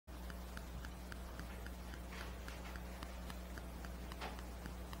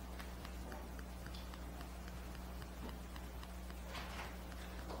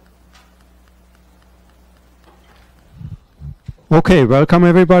Okay, welcome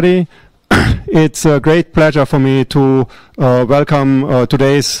everybody. It's a great pleasure for me to welcome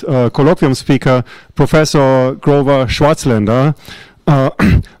today's colloquium speaker, Professor Grover Swartzlander.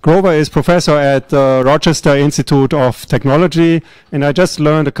 Grover is professor at the Rochester Institute of Technology, and I just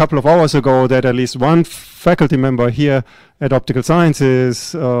learned a couple of hours ago that at least one faculty member here at Optical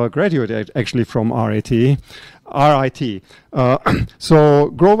Sciences graduated actually from RIT. So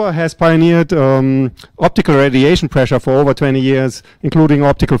Grover has pioneered optical radiation pressure for over 20 years, including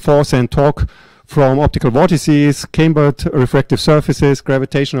optical force and torque from optical vortices, cambered refractive surfaces,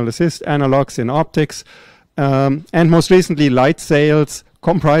 gravitational assist analogs in optics, and most recently light sails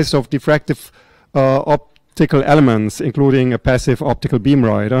comprised of diffractive optical elements, including a passive optical beam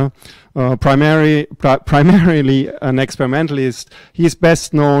rider. Primarily an experimentalist, he is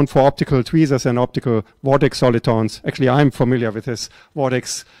best known for optical tweezers and optical vortex solitons. Actually, I'm familiar with his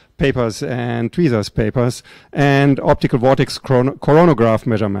vortex papers and tweezers papers, and optical vortex coronagraph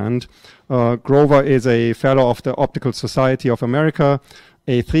measurement. Grover is a fellow of the Optical Society of America,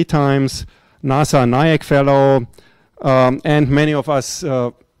 a 3 times NASA NIAC fellow, and many of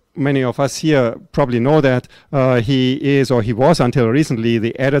us here probably know that he is, or he was until recently,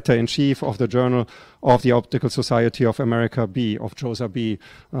 the editor-in-chief of the Journal of the Optical Society of America B, of JOSA B.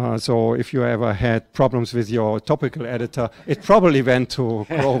 So if you ever had problems with your topical editor, it probably went to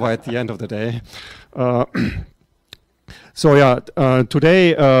Grover at the end of the day. So yeah,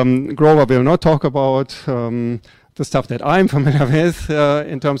 today Grover will not talk about the stuff that I'm familiar with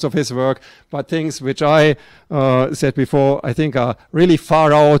in terms of his work, but things which I said before, I think are really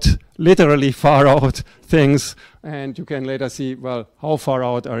far out, literally far out things. And you can later see, well, how far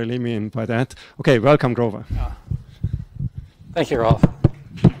out I really mean by that. Okay, welcome, Grover. Thank you, Rolf.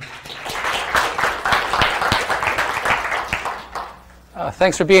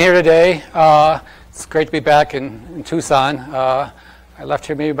 Thanks for being here today. It's great to be back in Tucson. I left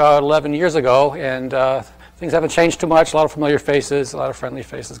here maybe about 11 years ago, and things haven't changed too much. A lot of familiar faces, a lot of friendly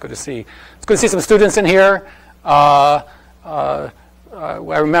faces. Good to see. It's good to see some students in here. I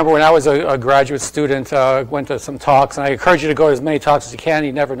remember when I was a graduate student, went to some talks, and I encourage you to go to as many talks as you can.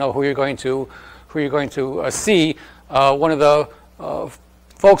 You never know who you're going to see. One of the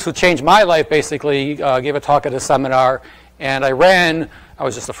folks who changed my life basically gave a talk at a seminar, and I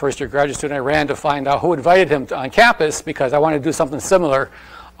was just a first-year graduate student. I ran to find out who invited him on campus because I wanted to do something similar.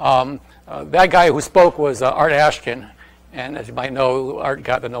 That guy who spoke was Art Ashkin, and as you might know, Art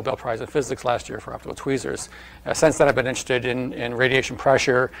got the Nobel Prize in Physics last year for optical tweezers. Since then, I've been interested in radiation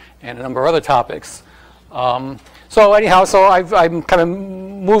pressure and a number of other topics. So anyhow, I'm kind of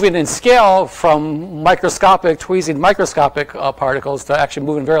moving in scale from microscopic, tweezing microscopic particles to actually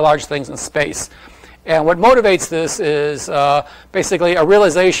moving very large things in space. And what motivates this is basically a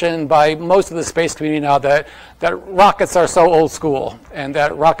realization by most of the space community now that rockets are so old school, and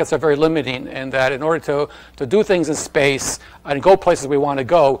that rockets are very limiting, and that in order to do things in space and go places we want to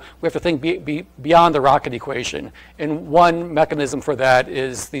go, we have to think beyond the rocket equation. And one mechanism for that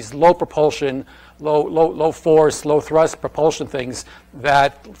is these low propulsion, low force, low thrust propulsion things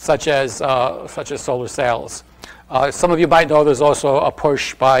such as solar sails. Some of you might know there's also a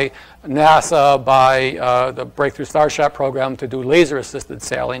push by NASA, by the Breakthrough Starshot program, to do laser-assisted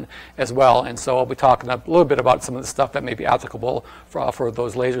sailing as well. And so I'll be talking a little bit about some of the stuff that may be applicable for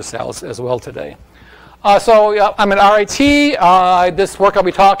those laser sails as well today. So I'm at RIT. This work I'll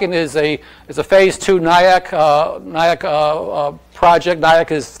be talking is a phase 2 NIAC project.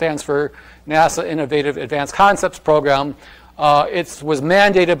 NIAC stands for NASA Innovative Advanced Concepts Program. It was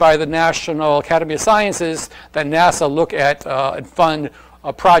mandated by the National Academy of Sciences that NASA look at and fund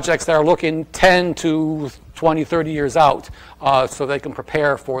projects that are looking 10 to 20, 30 years out so they can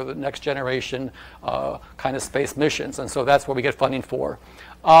prepare for the next generation kind of space missions. And so that's what we get funding for.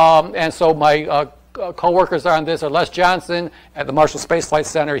 And so my co-workers on this are Les Johnson at the Marshall Space Flight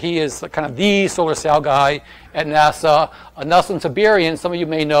Center. He is kind of the solar sail guy at NASA. Nelson Tiberian, some of you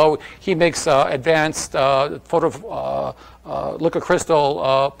may know, he makes advanced liquid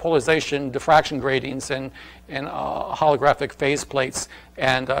crystal polarization diffraction gratings and holographic phase plates,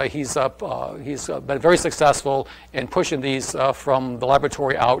 and he's been very successful in pushing these from the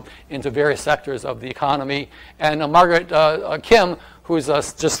laboratory out into various sectors of the economy. And Margaret Kim, who's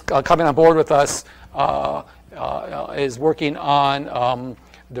just coming on board with us, is working on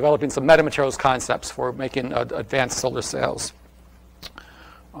developing some metamaterials concepts for making advanced solar sails.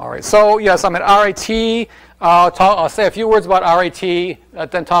 All right, so yes, I'm at RIT. I'll say a few words about RIT,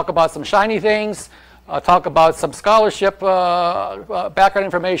 then talk about some shiny things, talk about some scholarship background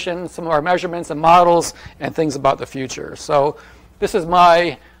information, some of our measurements and models, and things about the future. So this is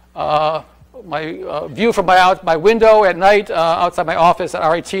my view from my window at night outside my office at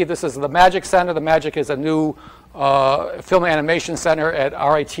RIT. This is the Magic Center. The Magic is a new film and animation center at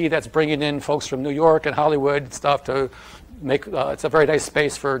RIT that's bringing in folks from New York and Hollywood and stuff to make, it's a very nice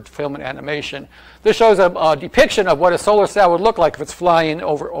space for film and animation. This shows a depiction of what a solar cell would look like if it's flying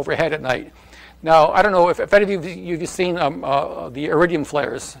overhead at night. Now, I don't know if any of you've seen the iridium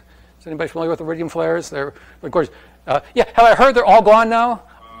flares. Is anybody familiar with iridiam flares? They're gorgeous. Yeah, have I heard they're all gone now?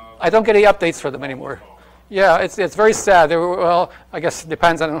 I don't get any updates for them anymore. Yeah, it's very sad. They were, well, I guess it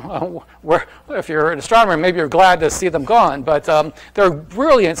depends on where. If you're an astronomer, maybe you're glad to see them gone. But they're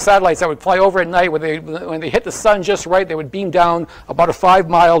brilliant satellites that would fly over at night. When they hit the sun just right, they would beam down about a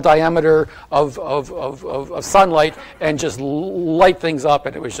 5-mile diameter of sunlight and just light things up,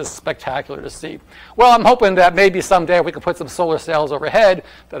 and it was just spectacular to see. Well, I'm hoping that maybe someday if we can put some solar cells overhead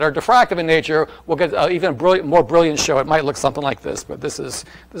that are diffractive in nature, we'll get even a more brilliant show. It might look something like this, but this is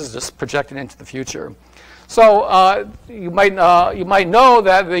just projecting into the future. So you might know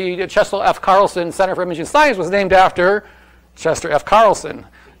that the Chester F. Carlson Center for Imaging Science was named after Chester F. Carlson.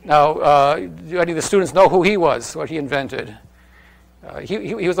 Now, do any of the students know who he was, what he invented?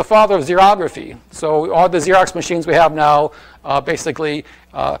 He was the father of xerography. So all the Xerox machines we have now, basically,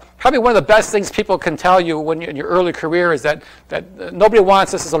 probably one of the best things people can tell you when in your early career is that nobody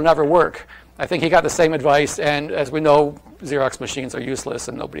wants this, it'll never work. I think he got the same advice, and as we know, Xerox machines are useless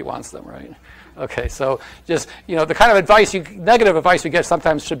and nobody wants them, right? Okay, so just, the kind of advice, negative advice you get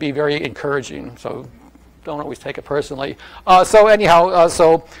sometimes should be very encouraging, so don't always take it personally. So anyhow,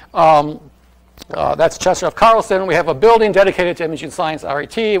 that's Chester F. Carlson. We have a building dedicated to imaging science,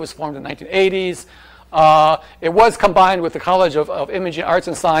 RIT. It was formed in the 1980s. It was combined with the College of Imaging Arts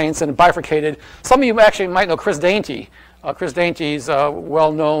and Science and bifurcated. Some of you actually might know Chris Dainty. Chris Dainty's a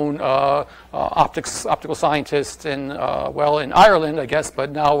well-known optical scientist in Ireland, I guess, but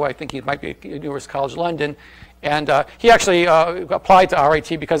now I think he might be at University College London. And he actually applied to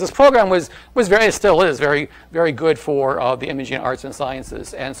RIT because this program was very, it still is very, very good for the imaging arts and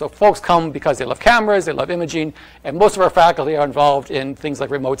sciences. And so folks come because they love cameras, they love imaging, and most of our faculty are involved in things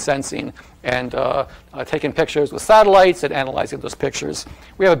like remote sensing and taking pictures with satellites and analyzing those pictures.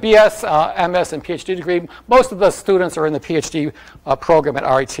 We have a BS, MS, and PhD degree. Most of the students are in the PhD program at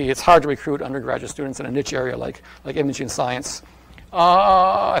RIT. It's hard to recruit undergraduate students in a niche area like imaging science.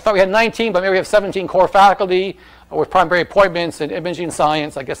 I thought we had 19, but maybe we have 17 core faculty with primary appointments in imaging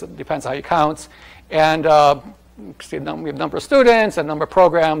science. I guess it depends how you count. And we have a number of students and a number of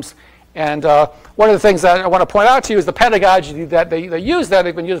programs. And one of the things that I want to point out to you is the pedagogy that they use that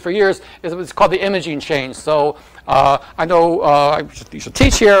they've been using for years is what's called the imaging change. So I know you should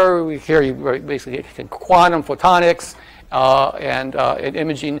teach here. Here you basically in quantum photonics. And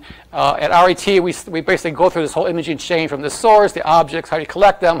imaging. At RIT, we basically go through this whole imaging chain from the source, the objects, how you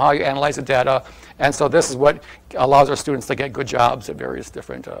collect them, how you analyze the data. And so this is what allows our students to get good jobs at various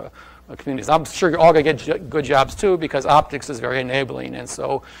different communities. I'm sure you're all going to get good jobs too because optics is very enabling. And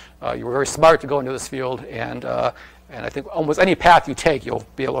so you were very smart to go into this field. And I think almost any path you take, you'll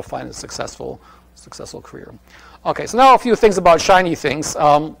be able to find a successful career. Okay, so now a few things about shiny things.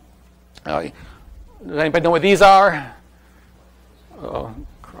 Does anybody know what these are? Oh,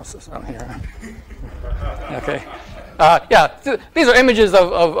 cross this down here. Okay. Yeah, these are images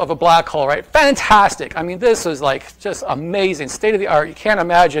of a black hole, right? Fantastic. I mean, this is like just amazing, state of the art. You can't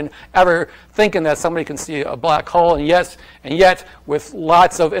imagine ever thinking that somebody can see a black hole, and yet with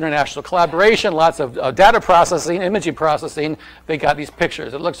lots of international collaboration, lots of data processing, imaging processing, they got these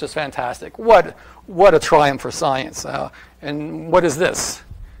pictures. It looks just fantastic. What a triumph for science. And what is this?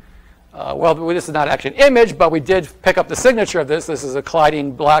 Well, this is not actually an image, but we did pick up the signature of this. This is a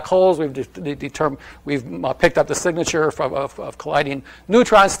colliding black holes. We've picked up the signature of colliding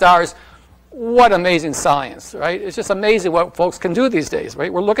neutron stars. What amazing science, right? It's just amazing what folks can do these days,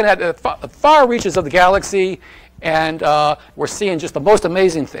 right? We're looking at the far reaches of the galaxy, and we're seeing just the most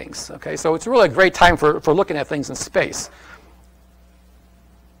amazing things. Okay, so it's really a great time for looking at things in space.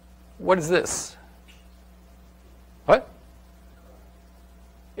 What is this? What?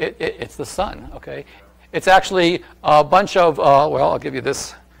 It's the sun, okay? It's actually a bunch of, well, I'll give you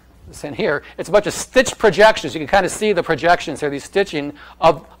this in here. It's a bunch of stitched projections. You can kind of see the projections here, these stitching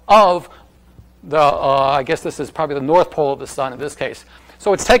of the, I guess this is probably the north pole of the sun in this case.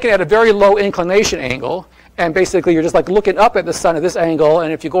 So it's taken at a very low inclination angle, and basically you're just like looking up at the sun at this angle,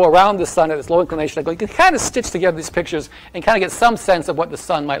 and if you go around the sun at this low inclination angle, you can kind of stitch together these pictures and kind of get some sense of what the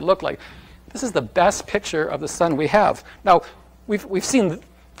sun might look like. This is the best picture of the sun we have. Now, we've seen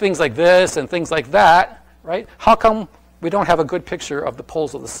things like this and things like that, right? How come we don't have a good picture of the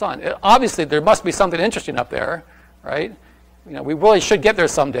poles of the sun? Obviously, there must be something interesting up there, right? You know, we really should get there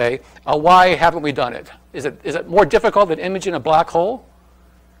someday. Why haven't we done it? Is it more difficult than imaging a black hole?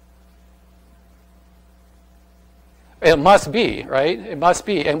 It must be, right? It must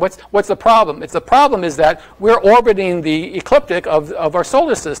be. And what's the problem? The problem is that we're orbiting the ecliptic of our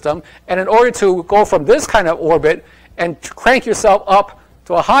solar system, and in order to go from this kind of orbit and crank yourself up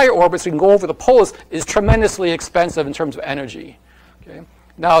to a higher orbit so you can go over the poles is tremendously expensive in terms of energy. Okay?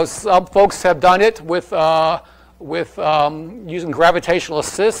 Now, some folks have done it with using gravitational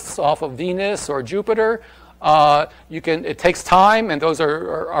assists off of Venus or Jupiter. It takes time, and those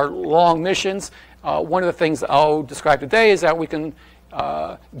are long missions. One of the things I'll describe today is that we can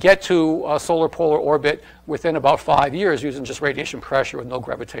get to a solar polar orbit within about 5 years using just radiation pressure with no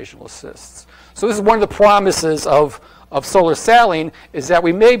gravitational assists. So this is one of the promises of solar sailing, is that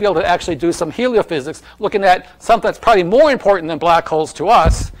we may be able to actually do some heliophysics, looking at something that's probably more important than black holes to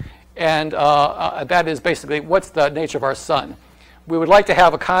us, and that is basically what's the nature of our sun. We would like to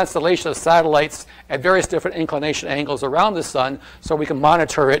have a constellation of satellites at various different inclination angles around the sun so we can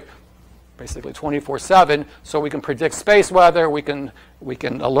monitor it basically 24/7, so we can predict space weather, we can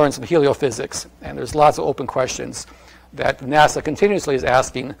learn some heliophysics, and there's lots of open questions that NASA continuously is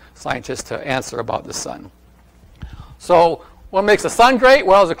asking scientists to answer about the sun. So what makes the sun great?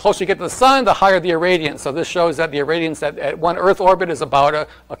 Well, the closer you get to the sun, the higher the irradiance. So this shows that the irradiance at one Earth orbit is about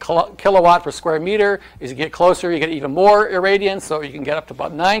a kilowatt per square meter. As you get closer, you get even more irradiance, so you can get up to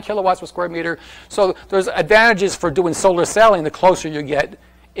about 9 kilowatts per square meter. So there's advantages for doing solar sailing the closer you get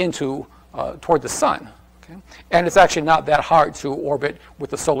into toward the sun. Okay? And it's actually not that hard to orbit with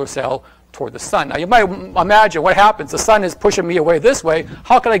the solar sail toward the sun. Now you might imagine what happens. The sun is pushing me away this way.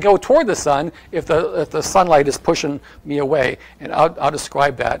 How can I go toward the sun if the sunlight is pushing me away? And I'll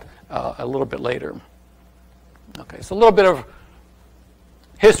describe that a little bit later. Okay, so a little bit of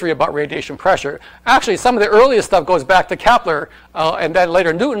history about radiation pressure. Actually, some of the earliest stuff goes back to Kepler and then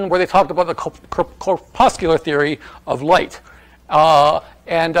later Newton, where they talked about the corpuscular theory of light.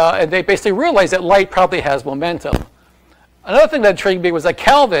 And they basically realized that light probably has momentum. Another thing that intrigued me was that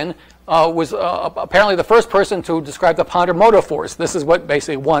Kelvin was apparently the first person to describe the Ponder-Motive force. This is what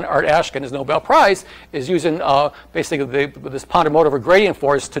basically won Art Ashkin his Nobel Prize, is using basically this Ponder-Motive or gradient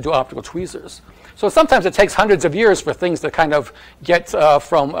force to do optical tweezers. So sometimes it takes hundreds of years for things to kind of get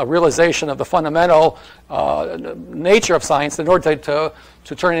from a realization of the fundamental nature of science in order to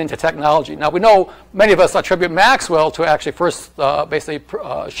turn it into technology. Now we know many of us attribute Maxwell to actually first basically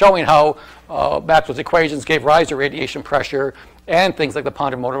showing how Maxwell's equations gave rise to radiation pressure and things like the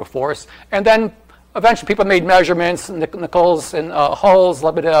Ponder-Motive force. And then eventually people made measurements, Nichols and Hulls,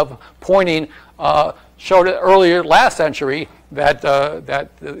 Lebedev, Poynting, showed it earlier last century that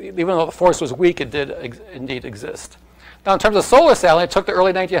even though the force was weak, it did indeed exist. Now in terms of solar sailing, it took the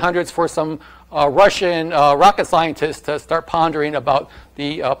early 1900s for some Russian rocket scientists to start pondering about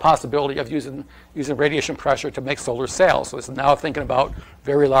the possibility of using radiation pressure to make solar sails. So it's now thinking about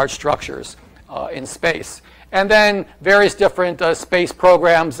very large structures in space. And then various different space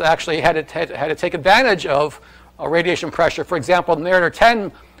programs actually had to take advantage of radiation pressure. For example, the Mariner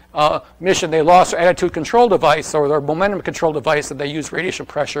 10 mission, they lost their attitude control device or their momentum control device, and they used radiation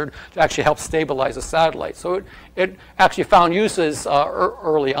pressure to actually help stabilize the satellite. So it actually found uses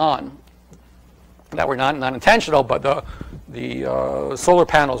early on that were not intentional, but the solar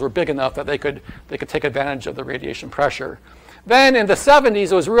panels were big enough that they could take advantage of the radiation pressure. Then in the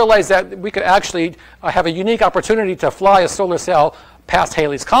 70s, it was realized that we could actually have a unique opportunity to fly a solar sail past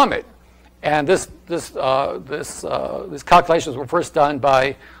Halley's Comet. And these calculations were first done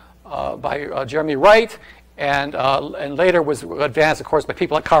by Jeremy Wright, and later was advanced, of course, by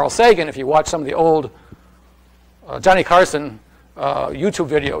people like Carl Sagan. If you watch some of the old Johnny Carson YouTube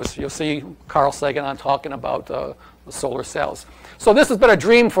videos, you'll see Carl Sagan on talking about the solar sails. So this has been a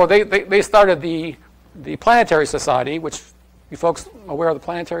dream for, they started the Planetary Society, which, you folks aware of the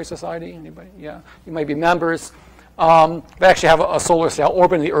Planetary Society? Anybody? Yeah, you might be members. They actually have a solar sail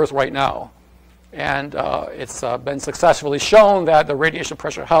orbiting the Earth right now. And it's been successfully shown that the radiation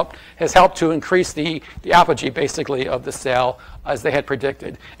pressure has helped to increase the apogee, basically, of the sail as they had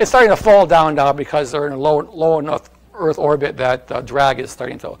predicted. It's starting to fall down now because they're in a low enough Earth orbit that drag is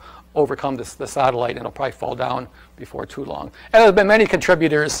starting to overcome the satellite, and it'll probably fall down before too long. And there have been many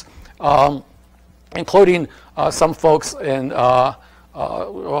contributors, including some folks in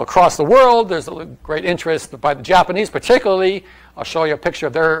across the world. There's a great interest by the Japanese particularly. I'll show you a picture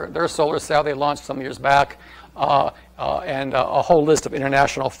of their solar sail they launched some years back, and a whole list of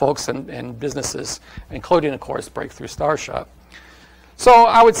international folks and businesses, including, of course, Breakthrough Starship. So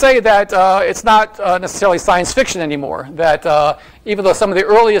I would say that it's not necessarily science fiction anymore, that even though some of the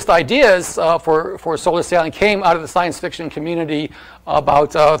earliest ideas for solar sailing came out of the science fiction community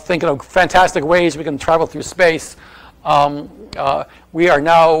about thinking of fantastic ways we can travel through space, we are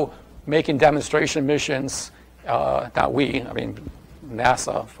now making demonstration missions, not we, I mean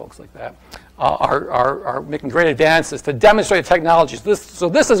NASA, folks like that, are making great advances to demonstrate technologies. So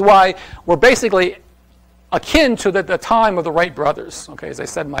this is why we're basically akin to the time of the Wright brothers, okay, as I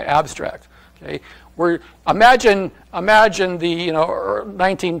said in my abstract. Okay, imagine the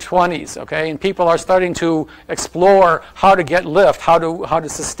 1920s, okay, and people are starting to explore how to get lift, how to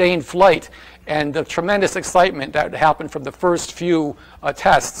sustain flight, and the tremendous excitement that happened from the first few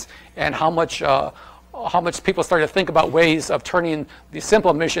tests, and how much people started to think about ways of turning these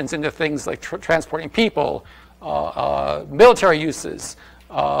simple missions into things like transporting people, military uses.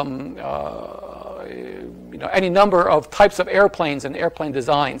 Any number of types of airplanes and airplane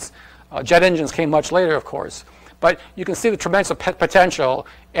designs. Jet engines came much later, of course. But you can see the tremendous potential.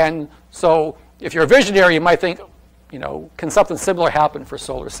 And so if you're a visionary, you might think, can something similar happen for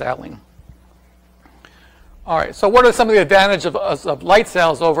solar sailing? All right, so what are some of the advantages of light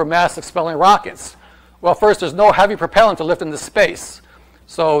sails over mass-expelling rockets? Well, first, there's no heavy propellant to lift into space.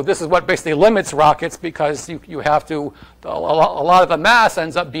 So this is what basically limits rockets, because you have to, a lot of the mass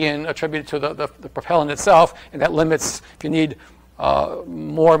ends up being attributed to the propellant itself, and that limits, if you need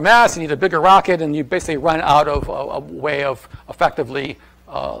more mass, you need a bigger rocket, and you basically run out of a way of effectively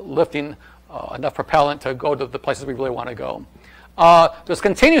lifting enough propellant to go to the places we really want to go. There's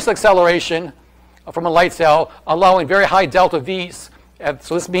continuous acceleration from a light sail, allowing very high delta V's. And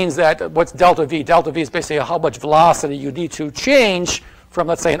so this means that, what's delta V? Delta V is basically how much velocity you need to change from,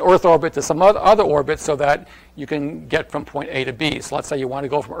 let's say, an Earth orbit to some other orbit so that you can get from point A to B. So let's say you want to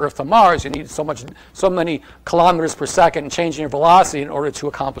go from Earth to Mars, you need so many kilometers per second changing your velocity in order to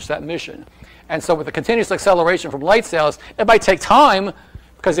accomplish that mission. And so with the continuous acceleration from light sails, it might take time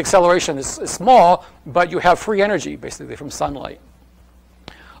because the acceleration is small, but you have free energy basically from sunlight.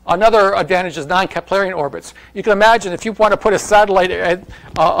 Another advantage is non-Keplerian orbits. You can imagine if you want to put a satellite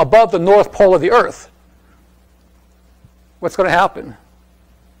above the North Pole of the Earth, what's going to happen?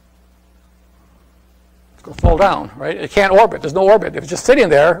 It's going to fall down, right? It can't orbit. There's no orbit. If it's just sitting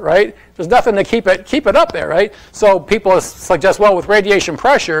there, right, there's nothing to keep it up there, right? So people suggest, well, with radiation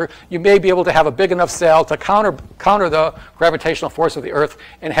pressure, you may be able to have a big enough sail to counter the gravitational force of the Earth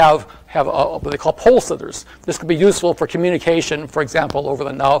and have what they call pole sitters. This could be useful for communication, for example, over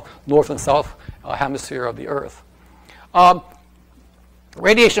the north and south hemisphere of the Earth.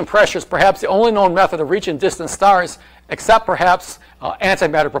 Radiation pressure is perhaps the only known method of reaching distant stars, except perhaps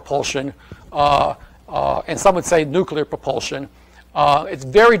antimatter propulsion, and some would say nuclear propulsion. It's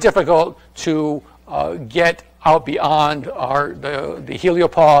very difficult to get out beyond the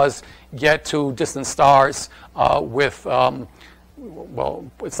heliopause, get to distant stars with, well,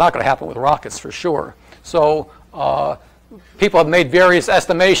 it's not going to happen with rockets for sure. So people have made various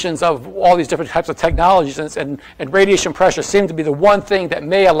estimations of all these different types of technologies, and radiation pressure seems to be the one thing that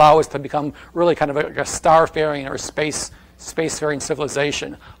may allow us to become really kind of a star-faring or space-faring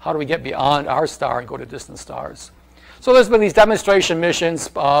civilization. How do we get beyond our star and go to distant stars? So there's been these demonstration missions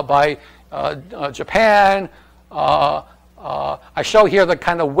by Japan. I show here the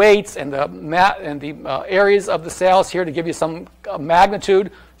kind of weights and the areas of the sails here to give you some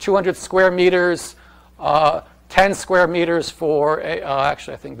magnitude. 200 square meters, 10 square meters for,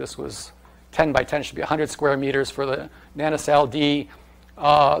 actually I think this was 10 by 10, should be 100 square meters for the nanosail D.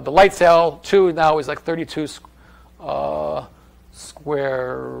 The light sail 2 now is like 32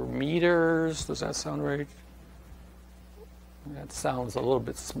 square meters. Does that sound right? That sounds a little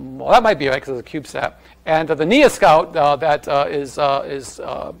bit small. That might be right because it's a CubeSat. And the NEA Scout that is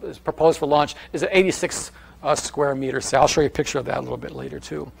proposed for launch is an 86 square meter sail. I'll show you a picture of that a little bit later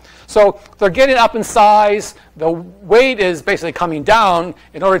too. So they're getting up in size. The weight is basically coming down.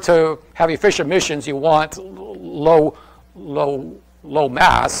 In order to have efficient missions, you want low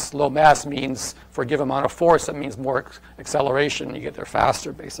mass. Low mass means for a given amount of force, that means more acceleration. You get there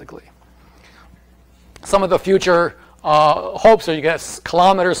faster, basically. Some of the future hopes are you get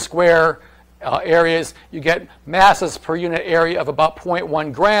kilometer square areas. You get masses per unit area of about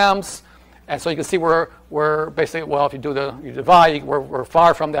 0.1 grams. And so you can see we're basically, well, if you divide, we're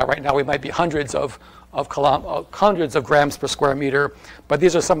far from that right now. We might be hundreds of grams per square meter. But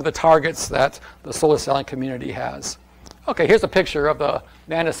these are some of the targets that the solar sailing community has. Okay, here's a picture of the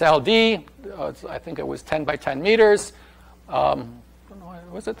nanosail D. I think it was 10 by 10 meters.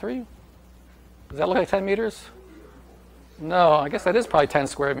 Was it 3? Does that look like 10 meters? No, I guess that is probably 10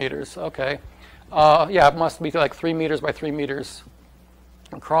 square meters. Okay. Yeah, it must be like 3 meters by 3 meters.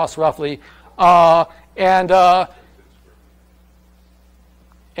 across roughly. What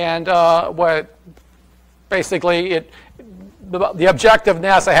basically the objective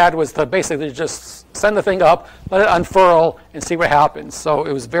NASA had was to basically just send the thing up, let it unfurl, and see what happens. So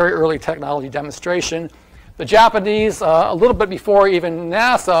it was very early technology demonstration. The Japanese, a little bit before even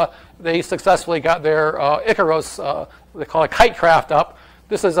NASA, they successfully got their Icarus, they call it kite craft, up.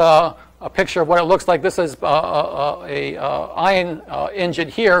 This is a picture of what it looks like. This is a ion engine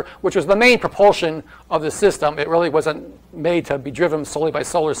here, which was the main propulsion of the system. It really wasn't made to be driven solely by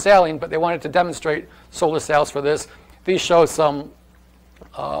solar sailing, but they wanted to demonstrate solar sails for this. These show some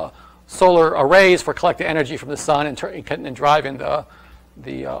solar arrays for collecting energy from the sun and driving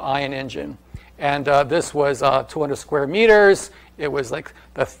the ion engine. And this was 200 square meters. It was like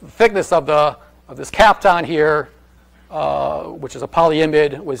the thickness of this kapton here, which is a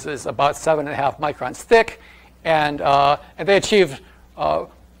polyimide, is about 7.5 microns thick, and they achieved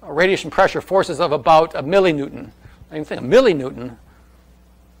radiation pressure forces of about a millinewton. I can think a millinewton.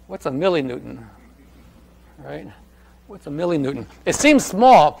 What's a millinewton? Right? What's a millinewton? It seems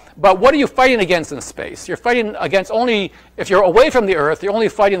small, but what are you fighting against in space? You're fighting against only, if you're away from the Earth, you're only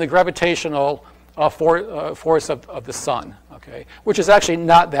fighting the gravitational force of the sun, okay, which is actually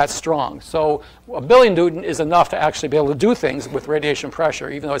not that strong. So a millinewton is enough to actually be able to do things with radiation pressure,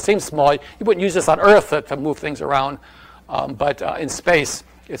 even though it seems small. You wouldn't use this on Earth to move things around, but in space,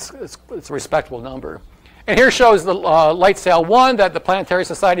 it's a respectable number. And here shows the light sail 1 that the Planetary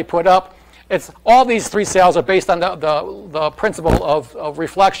Society put up. All these 3 sails are based on the principle of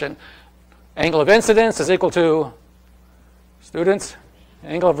reflection. Angle of incidence is equal to, students,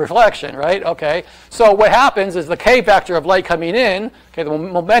 angle of reflection, right? Okay. So what happens is the k vector of light coming in, okay, the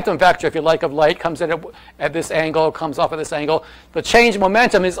momentum vector, if you like, of light comes in at this angle, comes off at this angle. The change in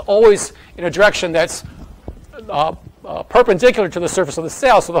momentum is always in a direction that's perpendicular to the surface of the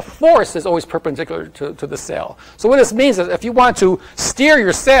sail, so the force is always perpendicular to the sail. So what this means is if you want to steer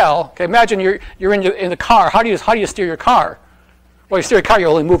your sail, okay, imagine you're in the car. How do you steer your car? Well, you steer your car, you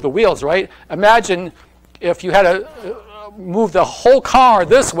only move the wheels, right? Imagine if you had to move the whole car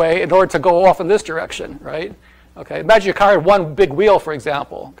this way in order to go off in this direction, right? Okay, imagine your car had one big wheel, for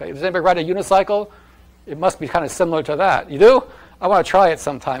example. Okay, does anybody ride a unicycle? It must be kind of similar to that. You do? I want to try it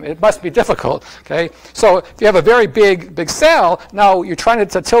sometime. It must be difficult, okay? So if you have a very big sail, now you're trying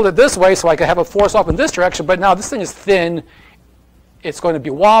to tilt it this way so I can have a force off in this direction, but now this thing is thin. It's going to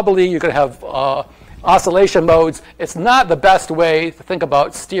be wobbly. You're going to have oscillation modes. It's not the best way to think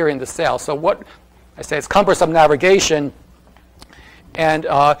about steering the sail. So what I say, it's cumbersome navigation, and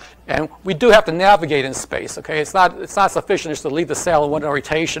we do have to navigate in space. Okay, it's not sufficient just to leave the sail in one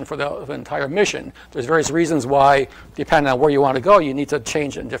rotation for the entire mission. There's various reasons why, depending on where you want to go, you need to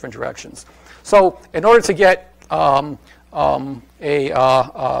change it in different directions. So in order to get well,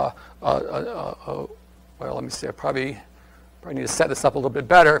 let me see. I probably need to set this up a little bit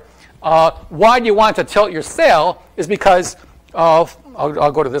better. Why do you want to tilt your sail? Is because I'll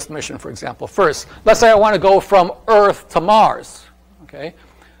go to this mission, for example, first. Let's say I want to go from Earth to Mars. Okay,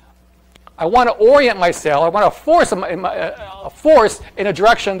 I want to orient my sail. I want to force a force in a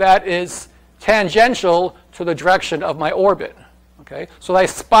direction that is tangential to the direction of my orbit. Okay, so I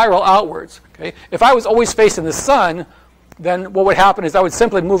spiral outwards. Okay, if I was always facing the sun, then what would happen is I would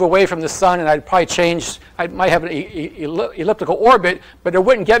simply move away from the sun, and I'd probably change. I might have an elliptical orbit, but it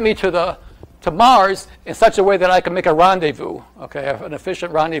wouldn't get me to Mars in such a way that I can make a rendezvous. Okay, an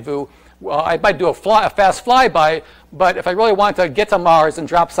efficient rendezvous. Well, I might do a fast flyby, but if I really want to get to Mars and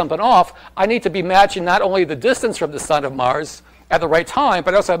drop something off, I need to be matching not only the distance from the sun of Mars at the right time,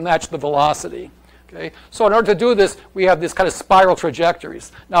 but also match the velocity. Okay? So in order to do this, we have these kind of spiral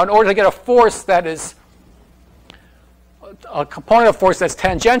trajectories. Now, in order to get a force that is a component of force that's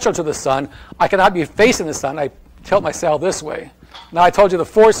tangential to the sun, I cannot be facing the sun. I tilt my sail this way. Now, I told you the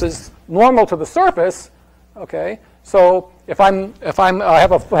force is normal to the surface. Okay, so if I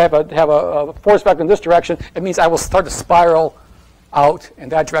have a force vector in this direction, it means I will start to spiral out in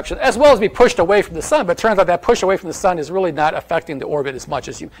that direction, as well as be pushed away from the sun. But it turns out that push away from the sun is really not affecting the orbit as much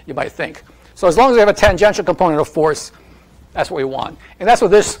as you might think. So as long as we have a tangential component of force, that's what we want. And that's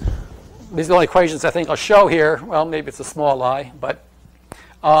what these are the only equations I think I'll show here. Well, maybe it's a small lie, but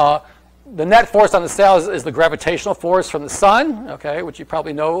the net force on the sail is the gravitational force from the sun, okay, which you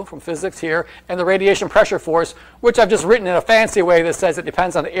probably know from physics here, and the radiation pressure force, which I've just written in a fancy way that says it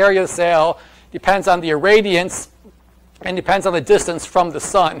depends on the area of the sail, depends on the irradiance, and depends on the distance from the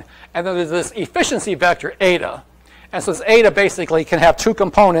sun. And then there's this efficiency vector, eta. And so this eta basically can have two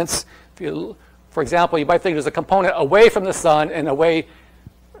components. For example, you might think there's a component away from the sun and away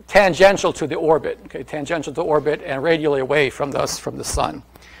tangential to the orbit, okay, tangential to orbit and radially away from the sun.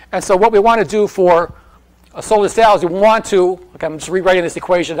 And so what we want to do for a solar sail is we want to, okay, I'm just rewriting this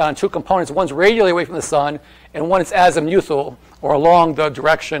equation on two components. One's radially away from the sun, and one is azimuthal, or along the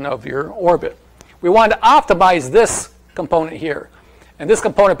direction of your orbit. We want to optimize this component here. And this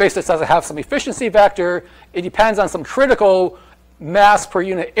component basically says I have some efficiency vector. It depends on some critical mass per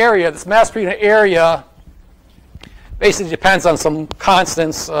unit area. This mass per unit area basically depends on some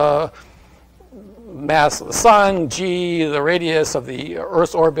constants, mass of the sun, g, the radius of the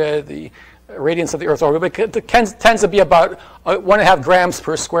Earth's orbit, the radiance of the Earth's orbit. It tends to be about 1.5 grams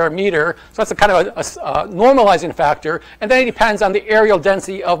per square meter. So that's a kind of a normalizing factor. And then it depends on the aerial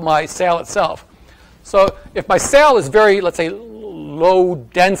density of my sail itself. So if my sail is very, let's say, low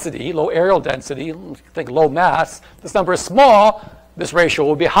density, low aerial density, think low mass, this number is small, this ratio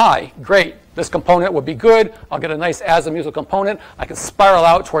will be high. Great. This component will be good. I'll get a nice azimuthal component. I can spiral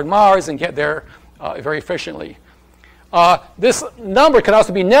out toward Mars and get there very efficiently. This number can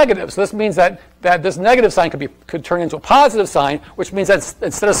also be negative. So this means that this negative sign could turn into a positive sign, which means that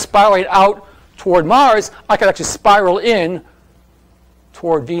instead of spiraling out toward Mars, I could actually spiral in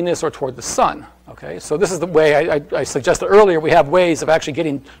toward Venus or toward the sun. Okay, so this is the way I suggested earlier. We have ways of actually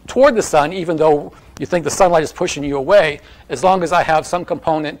getting toward the sun, even though you think the sunlight is pushing you away, as long as I have some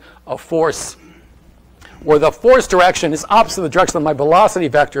component of force where the force direction is opposite the direction of my velocity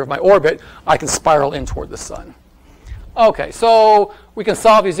vector of my orbit, I can spiral in toward the sun. Okay, so we can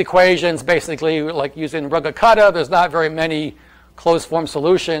solve these equations basically like using Ruga-Kutta. There's not very many closed form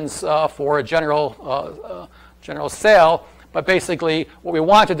solutions for a general sail. But basically, what we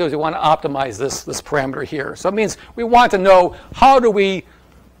want to do is we want to optimize this parameter here. So it means we want to know how can we,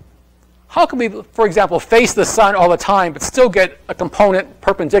 for example, face the sun all the time, but still get a component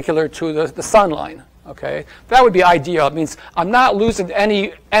perpendicular to the sun line. Okay, that would be ideal. It means I'm not losing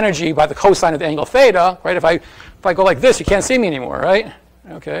any energy by the cosine of the angle theta, right? If I go like this, you can't see me anymore, right?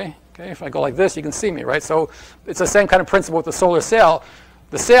 Okay. If I go like this, you can see me, right? So it's the same kind of principle with the solar sail.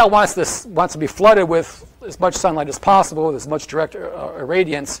 The sail wants to be flooded with as much sunlight as possible, with as much direct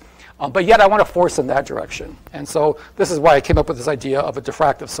irradiance, but yet I want to force in that direction. And so this is why I came up with this idea of a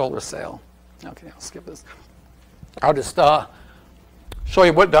diffractive solar sail. Okay, I'll skip this. I'll just show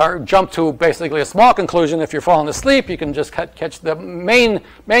you jump to basically a small conclusion. If you're falling asleep, you can just catch the main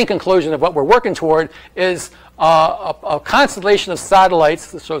conclusion of what we're working toward is a constellation of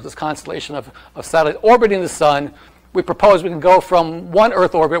satellites. This shows this constellation of satellites orbiting the sun. We propose we can go from one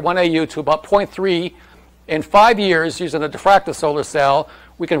Earth orbit, 1 AU, to about 0.3 in 5 years using a diffractive solar sail.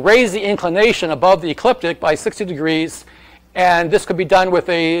 We can raise the inclination above the ecliptic by 60 degrees, and this could be done with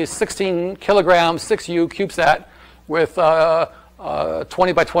a 16 kilogram 6U CubeSat with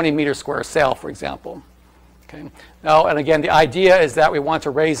 20 by 20 meter square sail, for example. Okay. Now, and again, the idea is that we want to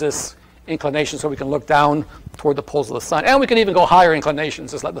raise this inclination so we can look down toward the poles of the sun, and we can even go higher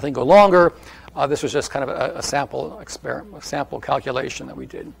inclinations, just let the thing go longer. This was just kind of a sample experiment, a sample calculation that we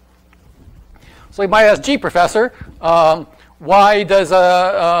did. So you might ask, gee, professor, why does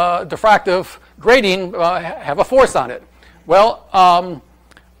a diffractive grating have a force on it? Well,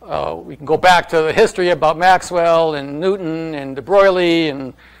 we can go back to the history about Maxwell and Newton and de Broglie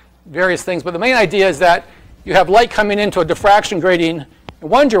and various things, but the main idea is that you have light coming into a diffraction grating in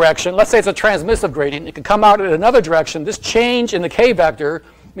one direction. Let's say it's a transmissive grating. It can come out in another direction. This change in the k vector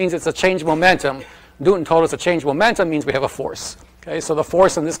means it's a change momentum. Newton told us a change momentum means we have a force. Okay, so the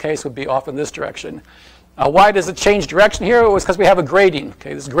force in this case would be off in this direction. Why does it change direction here? It was because we have a grating.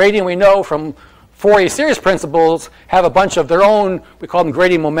 Okay, this grating we know from Fourier series principles have a bunch of their own, we call them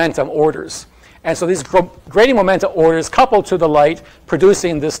grating momentum orders. And so these grating momentum orders couple to the light,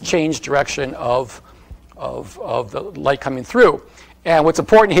 producing this change direction of the light coming through. And what's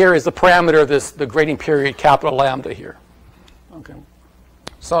important here is the parameter of the grating period, capital lambda here. Okay.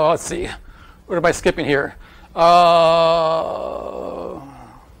 So let's see, what am I skipping here?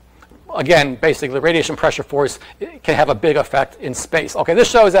 Again, basically, the radiation pressure force can have a big effect in space. Okay, this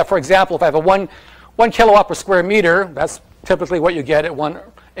shows that, for example, if I have a 1 kilowatt per square meter, that's typically what you get at 1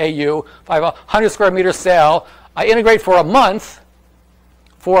 AU. If I have a 100 square meter sail, I integrate for a month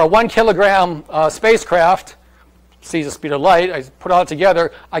for a 1 kilogram spacecraft, sees the speed of light, I put it all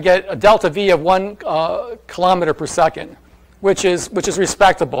together, I get a delta V of 1 kilometer per second. Which is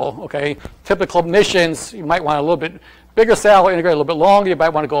respectable. Okay, typical missions you might want a little bit bigger sail, integrate a little bit longer. You might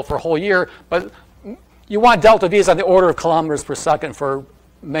want to go for a whole year, but you want delta V's on the order of kilometers per second for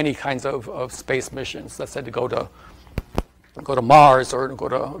many kinds of space missions. Let's say to go to Mars or to go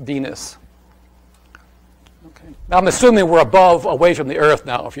to Venus. Okay. Now I'm assuming we're away from the Earth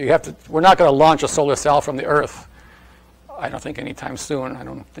now. If you have to, we're not going to launch a solar sail from the Earth. I don't think anytime soon. I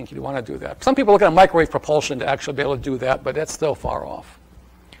don't think you'd want to do that. Some people look at microwave propulsion to actually be able to do that, but that's still far off.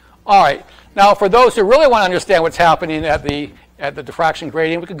 All right. Now, for those who really want to understand what's happening at the diffraction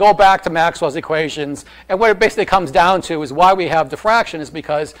gradient, we could go back to Maxwell's equations. And what it basically comes down to is why we have diffraction is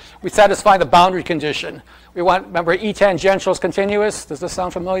because we satisfy the boundary condition. We want, remember, E tangential is continuous. Does this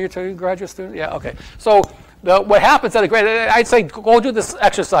sound familiar to you, graduate student? Yeah, OK. So what happens at a gradient, I'd say go do this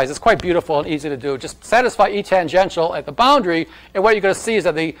exercise. It's quite beautiful and easy to do. Just satisfy E tangential at the boundary. And what you're going to see is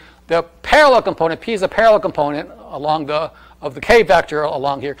that the parallel component, P is a parallel component along of the K vector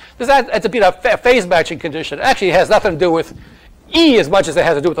along here. This has to be a phase matching condition. It actually has nothing to do with E as much as it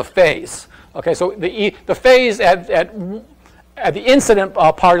has to do with the phase. Okay, so the phase at the incident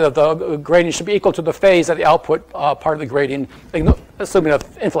part of the gradient should be equal to the phase at the output part of the gradient, assuming an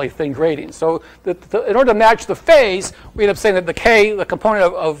infinitely thin gradient. So in order to match the phase, we end up saying that the K, the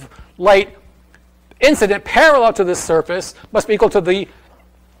component of light incident parallel to this surface, must be equal to the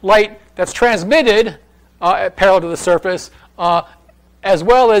light that's transmitted parallel to the surface, as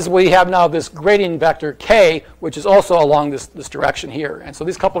well as we have now this gradient vector K, which is also along this direction here. And so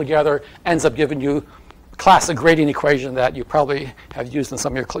these coupled together ends up giving you a classic gradient equation that you probably have used in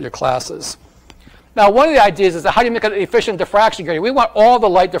some of your classes. Now, one of the ideas is that how do you make an efficient diffraction gradient? We want all the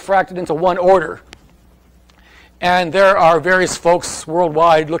light diffracted into one order. And there are various folks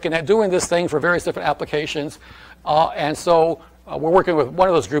worldwide looking at doing this thing for various different applications. And so we're working with one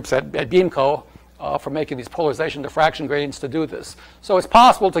of those groups at BEAMCO for making these polarization diffraction gradients to do this. So it's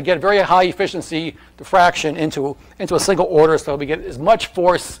possible to get very high efficiency diffraction into a single order so we get as much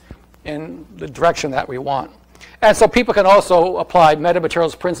force in the direction that we want. And so people can also apply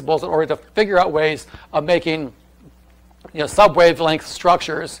metamaterials principles in order to figure out ways of making sub-wavelength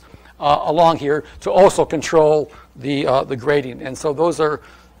structures along here to also control the gradient. And so those are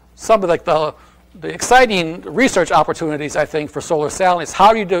some of the exciting research opportunities, I think, for solar satellites.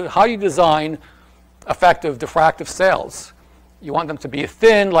 How do you design effective diffractive cells? You want them to be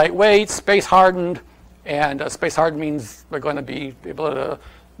thin, lightweight, space hardened, and space hardened means they're going to be able to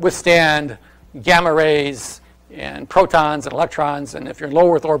withstand gamma rays and protons and electrons, and if you're in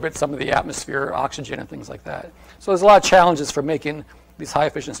low Earth orbit, some of the atmosphere, oxygen, and things like that. So there's a lot of challenges for making these high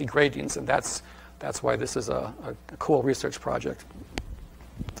efficiency gradients, and that's why this is a cool research project.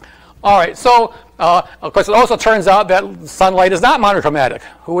 All right, so of course it also turns out that sunlight is not monochromatic.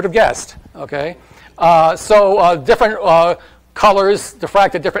 Who would have guessed? Okay. Different colors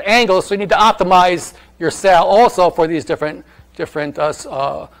diffract at different angles, so you need to optimize your cell also for these different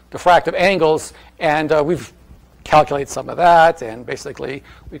diffractive angles, and we've calculated some of that, and basically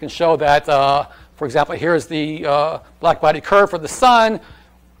we can show that, for example, here's the black body curve for the sun.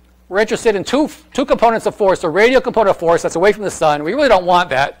 We're interested in two components of force, a radial component of force that's away from the sun. We really don't want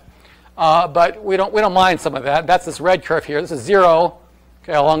that, but we don't mind some of that. That's this red curve here. This is 0.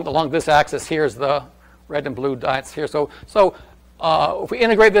 Okay, along this axis, here's the red and blue dots here. So if we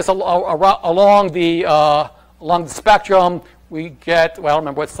integrate this along the spectrum, we get, well, I don't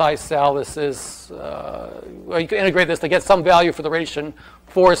remember what size cell this is. Well, you can integrate this to get some value for the radiation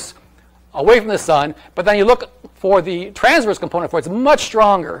force away from the sun. But then you look for the transverse component for it. It's much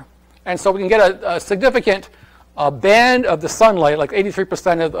stronger. And so we can get a significant band of the sunlight, like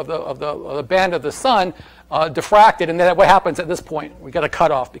 83% of the band of the sun, diffracted, and then what happens at this point? We get a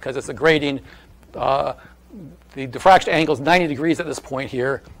cutoff because it's a gradient. The diffraction angle is 90 degrees at this point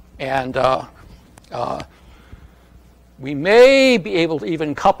here, and we may be able to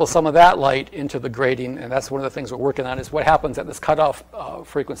even couple some of that light into the gradient, and that's one of the things we're working on, is what happens at this cutoff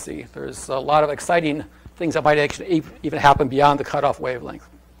frequency. There's a lot of exciting things that might actually even happen beyond the cutoff wavelength.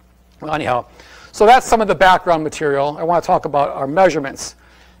 Well, anyhow, so that's some of the background material. I want to talk about our measurements.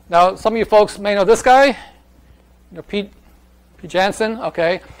 Now, some of you folks may know this guy. Pete Jansen,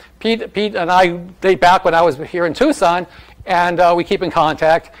 okay. Pete and I date back when I was here in Tucson, and we keep in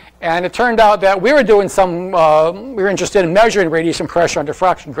contact. And it turned out that we were doing we were interested in measuring radiation pressure on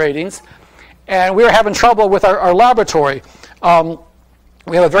diffraction gradients, and we were having trouble with our laboratory.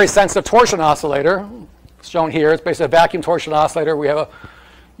 We have a very sensitive torsion oscillator, shown here. It's basically a vacuum torsion oscillator.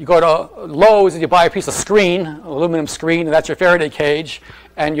 You go to Lowe's and you buy a piece of screen, an aluminum screen, and that's your Faraday cage.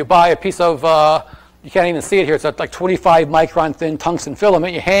 And you buy a piece of, you can't even see it here, it's like 25 micron thin tungsten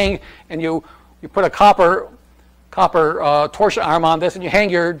filament. You hang and you put a copper torsion arm on this, and you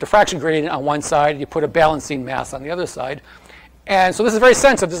hang your diffraction gradient on one side, and you put a balancing mass on the other side. And so this is very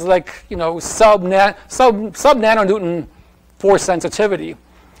sensitive. This is like, sub nanonewton force sensitivity.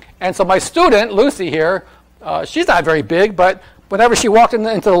 And so my student, Lucy here, she's not very big, but whenever she walked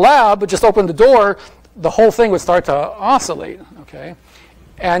into the lab, just opened the door, the whole thing would start to oscillate, okay?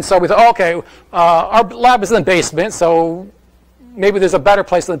 And so we thought, okay, our lab is in the basement, so maybe there's a better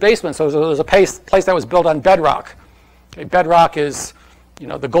place than the basement. So there's a place that was built on bedrock. Okay, bedrock is, you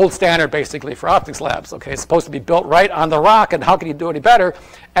know, the gold standard basically for optics labs. Okay, it's supposed to be built right on the rock, and how can you do any better?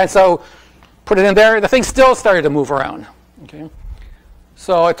 And so put it in there. The thing still started to move around. Okay,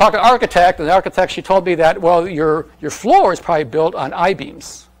 so I talked to the architect, and the architect, she told me that, well, your floor is probably built on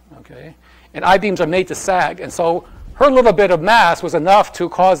I-beams. Okay, and I-beams are made to sag, and so her little bit of mass was enough to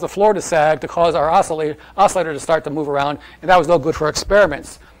cause the floor to sag, to cause our oscillator to start to move around, and that was no good for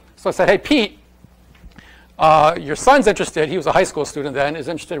experiments. So I said, hey, Pete, your son's interested. He was a high school student then, is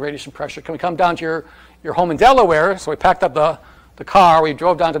interested in radiation pressure. Can we come down to your home in Delaware? So we packed up the car, we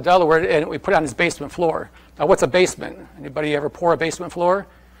drove down to Delaware, and we put it on his basement floor. Now, what's a basement? Anybody ever pour a basement floor?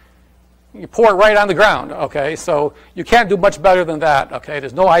 You pour it right on the ground, okay? So you can't do much better than that, okay?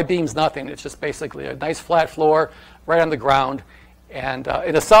 There's no I-beams, nothing. It's just basically a nice flat floor right on the ground, and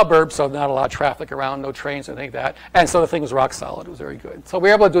in a suburb, so not a lot of traffic around, no trains or anything like that. And so the thing was rock solid. It was very good. So we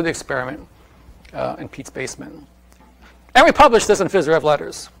were able to do the experiment in Pete's basement. And we published this in PhysRev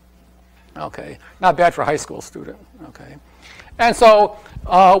Letters. Okay, not bad for a high school student, okay? And so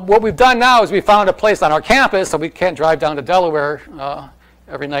what we've done now is we found a place on our campus, so we can't drive down to Delaware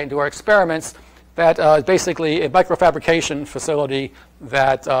every night and do our experiments, that is basically a microfabrication facility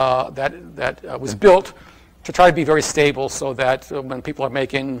that, was built to try to be very stable, so that when people are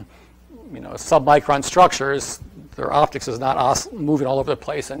making, you know, submicron structures, their optics is not moving all over the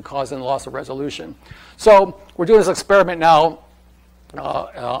place and causing loss of resolution. So we're doing this experiment now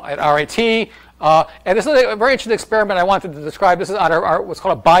at RIT. And this is a very interesting experiment I wanted to describe. This is on our what's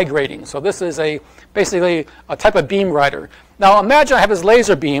called a bi-grading. So this is basically a type of beam writer. Now imagine I have this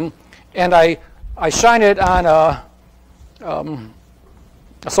laser beam, and I shine it on a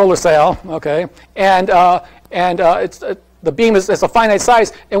solar cell, okay, and the beam is a finite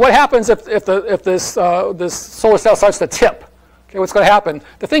size. And what happens if this solar cell starts to tip? Okay, what's going to happen?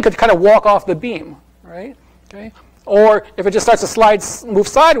 The thing could kind of walk off the beam, right? Okay. Or if it just starts to move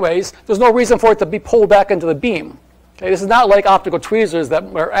sideways, there's no reason for it to be pulled back into the beam. Okay, this is not like optical tweezers that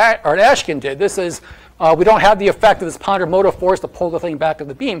Art Ashkin did. This is, we don't have the effect of this Ponder motive force to pull the thing back to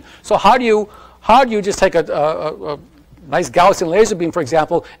the beam. So how do you just take a nice Gaussian laser beam, for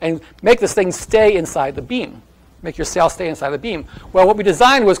example, and make this thing stay inside the beam? Make your cell stay inside the beam. Well, what we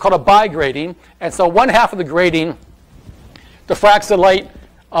designed was called a bi-grading. And so one half of the grading diffracts the light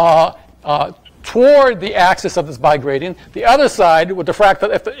toward the axis of this bi-grading. The other side would diffract,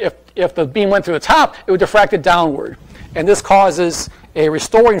 if the beam went through the top, it would diffract it downward. And this causes a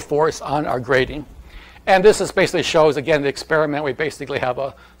restoring force on our grading. And this is basically shows, again, the experiment. We basically have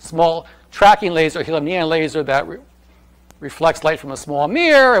a small tracking laser, helium neon laser, that reflects light from a small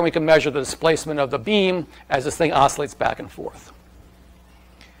mirror, and we can measure the displacement of the beam as this thing oscillates back and forth.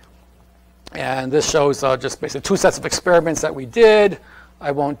 And this shows just basically two sets of experiments that we did.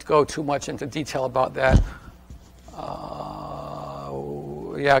 I won't go too much into detail about that.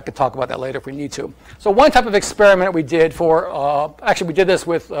 Yeah, I could talk about that later if we need to. So one type of experiment we did for, actually we did this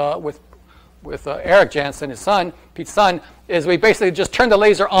with Eric Jansen, his son, Pete's son, is we basically just turned the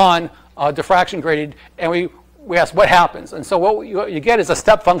laser on, diffraction graded, and we asked what happens. And so what you get is a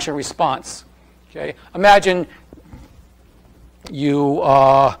step function response. Okay, imagine you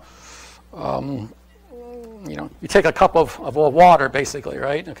you know, you take a cup of water, basically,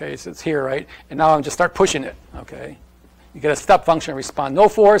 right? Okay, so it's here, right? And now I'm just start pushing it, okay? You get a step function response, no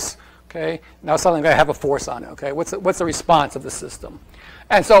force, okay? Now suddenly I have a force on it, okay? What's the response of the system?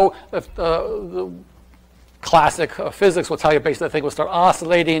 And so the classic physics will tell you basically the thing will start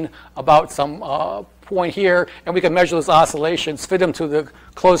oscillating about some point here, and we can measure those oscillations, fit them to the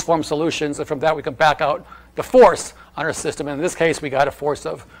closed form solutions, and from that we can back out the force on our system. And in this case, we got a force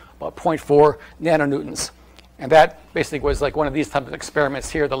of about 0.4 nanonewtons. And that basically was like one of these types of experiments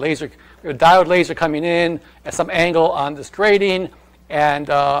here. The laser, a diode laser coming in at some angle on this grading, and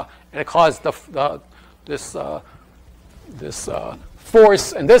it caused this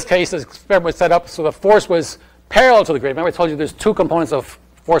force. In this case, this experiment was set up so the force was parallel to the gradient. Remember I told you there's two components of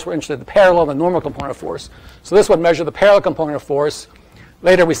force we're interested in, the parallel and the normal component of force. So this would measure the parallel component of force.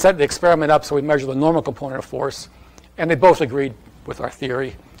 Later we set the experiment up so we measure the normal component of force. And they both agreed with our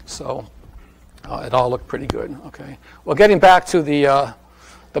theory. So it all looked pretty good. Okay. Well, getting back to the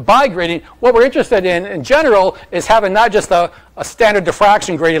bi-grading, what we're interested in general is having not just a standard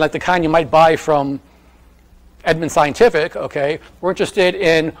diffraction gradient like the kind you might buy from Edmund Scientific. Okay. We're interested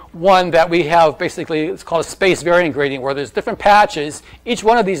in one that we have basically, it's called a space variant gradient, where there's different patches. Each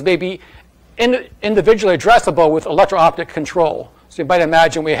one of these may be individually addressable with electro-optic control. So you might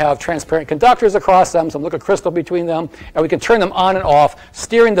imagine we have transparent conductors across them, some liquid crystal between them, and we can turn them on and off,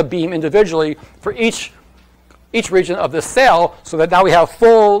 steering the beam individually for each region of the cell, so that now we have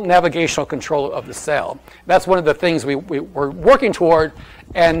full navigational control of the cell. That's one of the things we're working toward,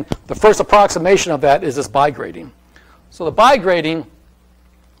 and the first approximation of that is this bi-grading. So the bi-grading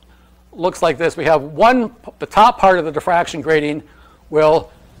looks like this. We have the top part of the diffraction grating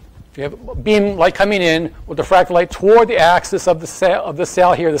will, if you have beam light coming in, will diffract light toward the axis of the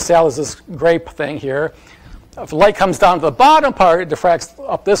cell here. The cell is this gray thing here. If the light comes down to the bottom part, it diffracts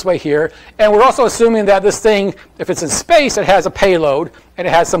up this way here. And we're also assuming that this thing, if it's in space, it has a payload, and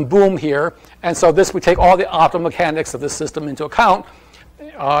it has some boom here. And so this would take all the optical mechanics of this system into account.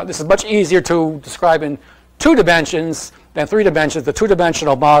 This is much easier to describe in 2 dimensions than 3 dimensions. The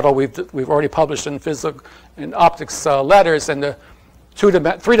 2-dimensional model we've already published in optics letters, and the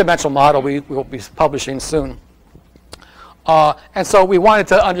 3-dimensional model we will be publishing soon. And so we wanted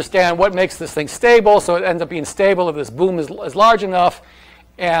to understand what makes this thing stable, so it ends up being stable if this boom is large enough,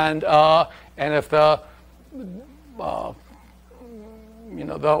 and if the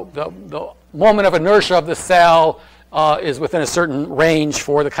moment of inertia of the cell is within a certain range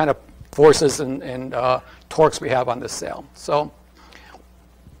for the kind of forces and torques we have on this cell. So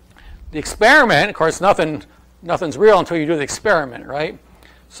the experiment, of course, nothing's real until you do the experiment, right?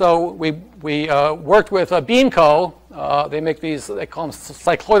 So we worked with Beamco. They make these, they call them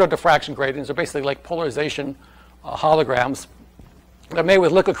cycloidal diffraction gratings. They're basically like polarization holograms. They're made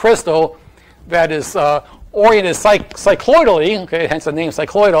with liquid crystal that is oriented cycloidally, okay, hence the name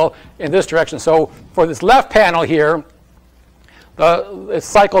cycloidal, in this direction. So for this left panel here, it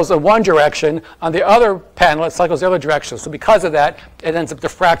cycles in one direction. On the other panel, it cycles the other direction. So because of that, it ends up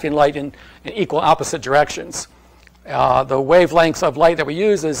diffracting light in equal opposite directions. The wavelengths of light that we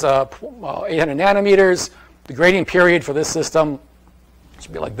use is 800 nanometers. The grading period for this system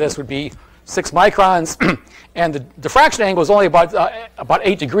should be like this, would be 6 microns. And the diffraction angle is only about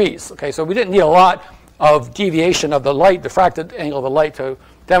 8 degrees. Okay, so we didn't need a lot of deviation of the light, diffracted angle of the light, to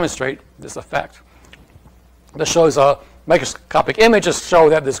demonstrate this effect. This shows a microscopic image to show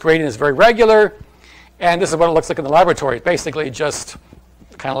that this gradient is very regular. And this is what it looks like in the laboratory. It basically just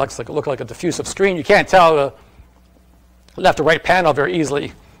kind of look like a diffusive screen. You can't tell the left or right panel very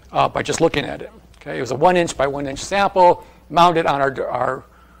easily by just looking at it. Okay, it was a 1-inch by 1-inch sample mounted on our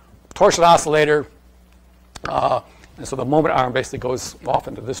torsion oscillator. And so the moment arm basically goes off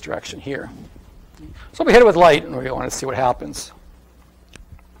into this direction here. So we hit it with light, and we want to see what happens.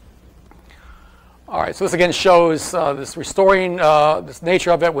 All right, so this again shows this restoring, this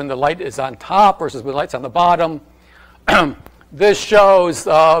nature of it when the light is on top versus when the light's on the bottom. This shows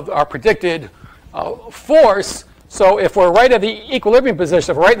our predicted force. So if we're right at the equilibrium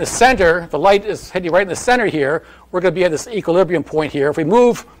position, if we're right in the center, the light is hitting right in the center here, we're going to be at this equilibrium point here. If we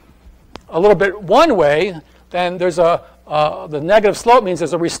move a little bit one way, then there's the negative slope means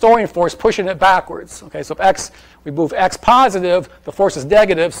there's a restoring force pushing it backwards. Okay, so if we move x positive, the force is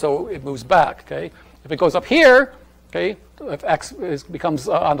negative, so it moves back. Okay, if it goes up here, okay, if x becomes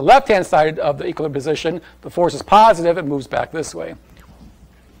on the left-hand side of the equilibrium position, the force is positive, it moves back this way.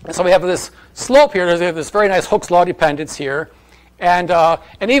 And so we have this slope here. There's this very nice Hooke's law dependence here, and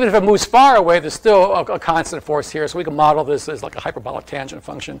even if it moves far away, there's still a constant force here. So we can model this as like a hyperbolic tangent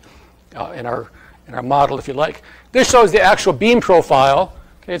function in our model, if you like. This shows the actual beam profile.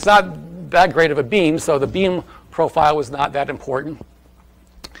 Okay, it's not that great of a beam, so the beam profile was not that important.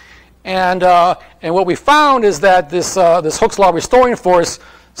 And what we found is that this Hooke's law restoring force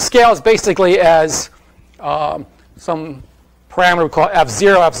scales basically as some parameter we call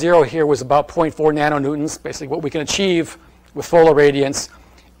F0. F0 here was about 0.4 nanonewtons, basically what we can achieve with full irradiance.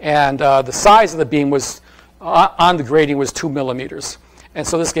 And the size of the beam was on the grating was 2 millimeters. And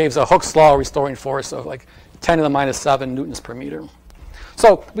so this gives a Hooke's law restoring force of like 10 to the minus 7 newtons per meter.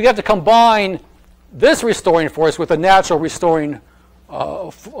 So we have to combine this restoring force with the natural restoring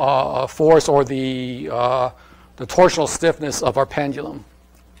force, or the torsional stiffness of our pendulum.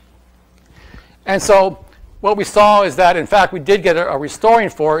 And so what we saw is that, in fact, we did get a restoring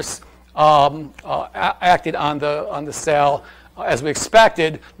force acted on the cell as we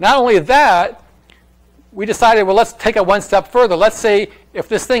expected. Not only that, we decided, well, let's take it one step further. Let's say if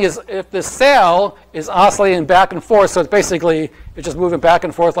this cell is oscillating back and forth, so it's basically it's just moving back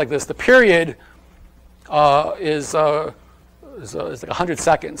and forth like this. The period is like 100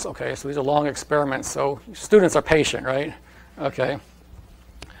 seconds. Okay, so these are long experiments. So students are patient, right? Okay.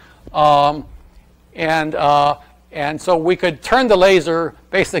 And so we could turn the laser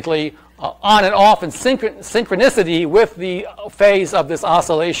basically on and off in synchronicity with the phase of this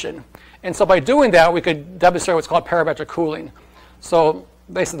oscillation. And so by doing that, we could demonstrate what's called parametric cooling. So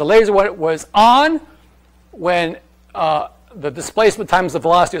basically the laser was on when the displacement times the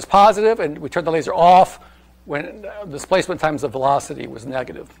velocity was positive, and we turned the laser off when displacement times the velocity was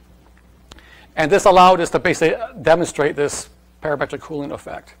negative. And this allowed us to basically demonstrate this parametric cooling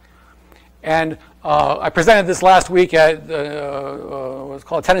effect. And I presented this last week at what's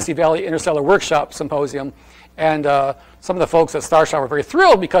called Tennessee Valley Interstellar Workshop Symposium. And some of the folks at Starshot were very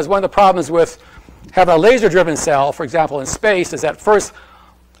thrilled, because one of the problems with having a laser-driven cell, for example, in space, is that first,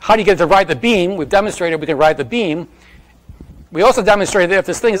 how do you get it to ride the beam? We've demonstrated we can ride the beam. We also demonstrated that if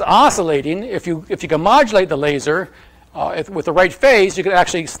this thing is oscillating, if you can modulate the laser with the right phase, you can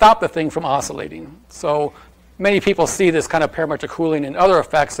actually stop the thing from oscillating. So many people see this kind of parametric cooling in other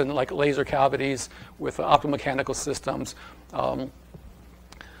effects in like laser cavities with optomechanical systems.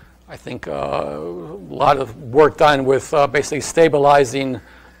 I think a lot of work done with basically stabilizing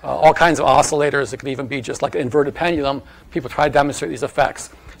all kinds of oscillators. It could even be just like an inverted pendulum. People try to demonstrate these effects.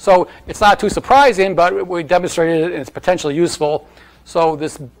 So it's not too surprising, but we demonstrated it and it's potentially useful. So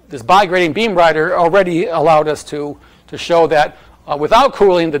this bi-grading beam rider already allowed us to show that without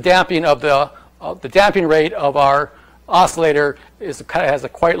cooling, the damping of the damping rate of our oscillator has a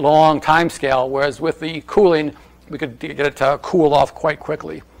quite long time scale, whereas with the cooling, we could get it to cool off quite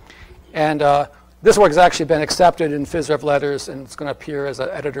quickly. And this work has actually been accepted in PhysRev letters, and it's going to appear as an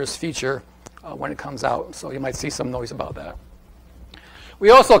editor's feature when it comes out. So you might see some noise about that. We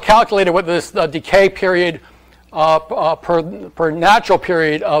also calculated what this decay period per natural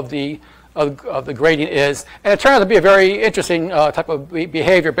period of the gradient is. And it turned out to be a very interesting type of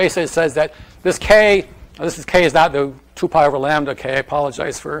behavior. Basically, it says that this K, this K is not the 2 pi over lambda K. I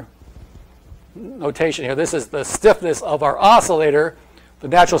apologize for notation here. This is the stiffness of our oscillator, the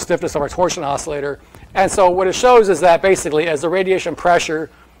natural stiffness of our torsion oscillator. And so what it shows is that basically as the radiation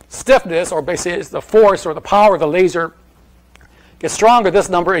pressure stiffness, or basically it's the force or the power of the laser gets stronger, this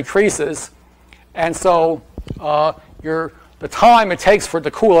number increases. And so the time it takes for it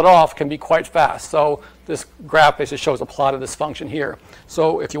to cool it off can be quite fast. So this graph basically shows a plot of this function here.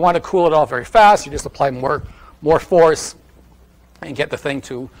 So if you want to cool it off very fast, you just apply more force and get the thing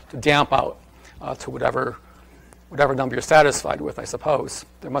to damp out to whatever number you're satisfied with, I suppose.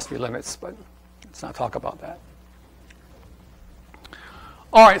 There must be limits, but let's not talk about that.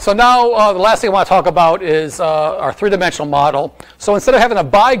 All right, so now the last thing I want to talk about is our three-dimensional model. So instead of having a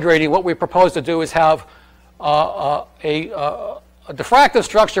bi-grading, what we propose to do is have a diffractive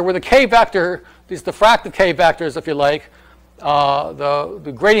structure where the k vector, these diffractive k vectors, if you like,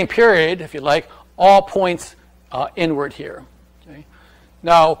 the gradient period, if you like, all points inward here. Okay?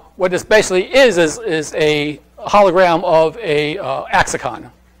 Now, what this basically is a hologram of a axicon.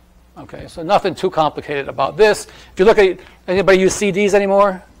 Okay, so nothing too complicated about this. If you look at, anybody use CDs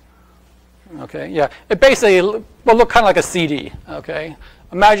anymore? Okay, yeah, it basically will look kind of like a CD. Okay,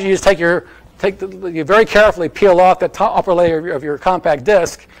 imagine you just you very carefully peel off the top upper layer of your compact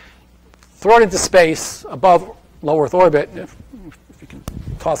disc, throw it into space above low Earth orbit, if you can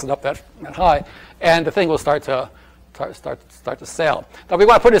toss it up that high, and the thing will start to sail. Now we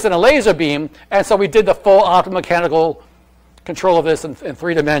want to put this in a laser beam, and so we did the full optomechanical control of this in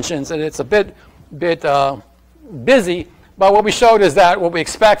 3 dimensions, and it's a bit busy. But what we showed is that what we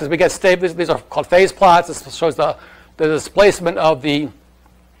expect is we get stable. These are called phase plots. This shows the displacement of the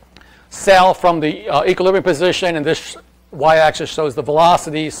cell from the equilibrium position, and this y-axis shows the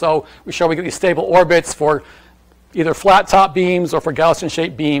velocity. So we show we get these stable orbits for either flat top beams or for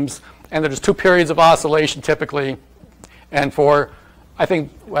Gaussian-shaped beams, and there's 2 periods of oscillation typically. And for, I don't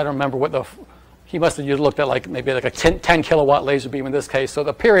remember what he must have looked at maybe like a 10 kilowatt laser beam in this case. So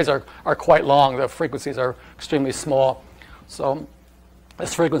the periods are quite long. The frequencies are extremely small. So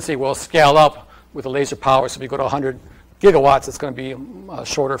this frequency will scale up with the laser power. So if you go to 100 gigawatts, it's going to be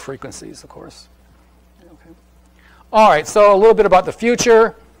shorter frequencies, of course. Okay. All right, so a little bit about the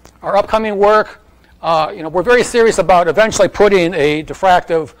future, our upcoming work. We're very serious about eventually putting a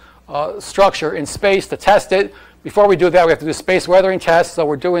diffractive structure in space to test it. Before we do that, we have to do space weathering tests. So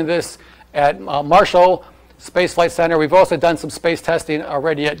we're doing this at Marshall Space Flight Center. We've also done some space testing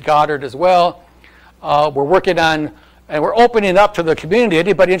already at Goddard as well. We're working on, and we're opening up to the community,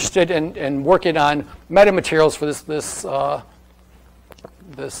 anybody interested in working on metamaterials for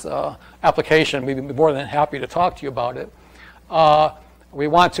this application. We'd be more than happy to talk to you about it. We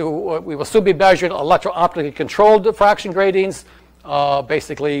will soon be measuring electro-optically controlled diffraction gratings.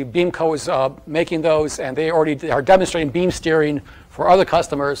 Basically, Beamco is making those, and they already are demonstrating beam steering for other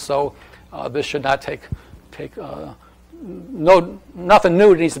customers. So this should not take nothing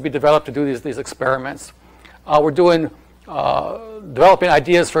new needs to be developed to do these experiments. We're developing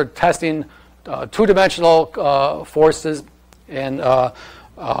ideas for testing 2-dimensional forces And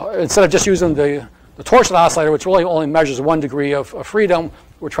instead of just using the torsion oscillator, which really only measures 1 degree of freedom,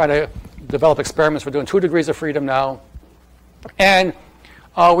 we're trying to develop experiments for doing 2 degrees of freedom now. And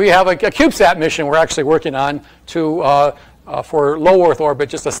we have a CubeSat mission we're actually working on to for low Earth orbit,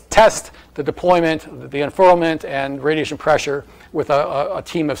 just to test the deployment, the unfurlment, and radiation pressure with a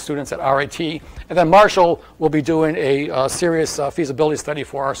team of students at RIT. And then Marshall will be doing a serious feasibility study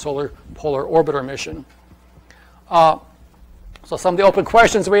for our solar polar orbiter mission. So some of the open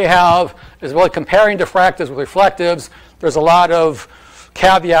questions we have is really comparing diffractives with reflectives. There's a lot of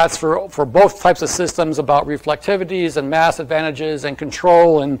caveats for both types of systems about reflectivities and mass advantages and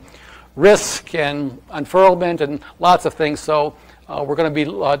control and risk and unfurlment and lots of things. So we're going to be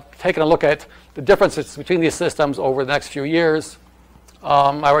taking a look at the differences between these systems over the next few years. I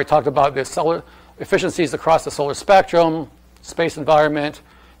already talked about the solar efficiencies across the solar spectrum, space environment.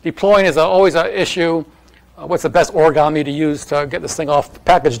 Deploying is always an issue. What's the best origami to use to get this thing off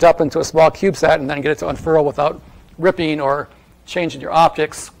packaged up into a small CubeSat and then get it to unfurl without ripping or changing your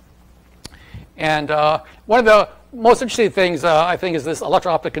optics. And one of the most interesting things, I think, is this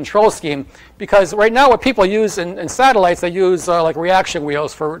electro-optic control scheme, because right now what people use in satellites, they use like reaction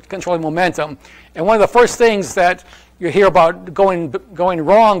wheels for controlling momentum. And one of the first things that you hear about going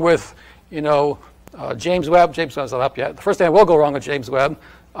wrong with, you know, James Webb's not up yet. The first thing that will go wrong with James Webb,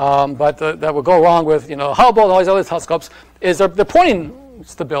 but that will go wrong with, you know, Hubble and all these other telescopes is the pointing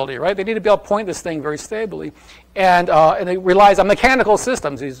stability, right? They need to be able to point this thing very stably. And it relies on mechanical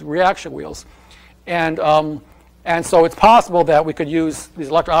systems, these reaction wheels. And so it's possible that we could use these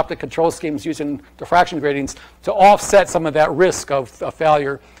electro-optic control schemes using diffraction gratings to offset some of that risk of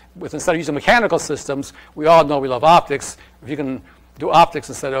failure. Instead of using mechanical systems, we all know we love optics. If you can do optics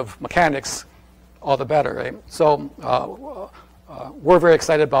instead of mechanics, all the better, right? So we're very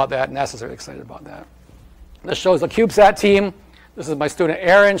excited about that. NASA's very excited about that. This shows the CubeSat team. This is my student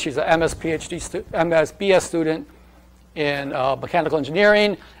Erin. She's an MS-BS student in mechanical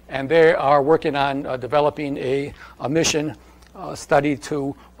engineering, and they are working on developing a mission study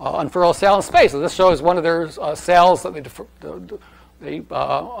to unfurl a sail in space. So this shows one of their sails that they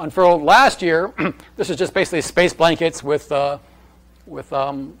unfurled last year. This is just basically space blankets with what do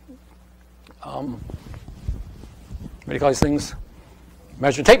you call these things?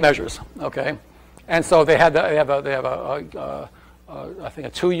 Tape measures. Okay, and so they have I think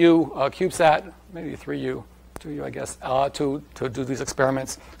a 2U CubeSat, maybe a 3U. I guess, to do these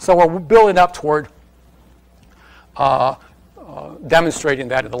experiments. So we're building up toward demonstrating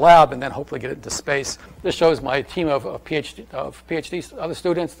that in the lab and then hopefully get it into space. This shows my team of PhD other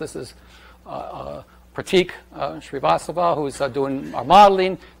students. This is Pratik Srivastava, who's doing our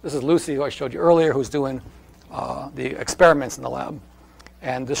modeling. This is Lucy, who I showed you earlier, who's doing the experiments in the lab.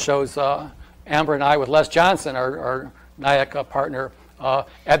 And this shows Amber and I with Les Johnson, our NIAC partner,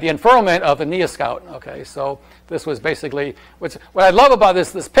 at the unfurlment of the NEA Scout. Okay, so this was basically what I love about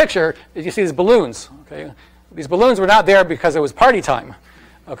this picture is you see these balloons. Okay, these balloons were not there because it was party time.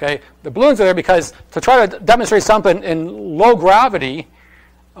 Okay, the balloons are there because to try to demonstrate something in low gravity.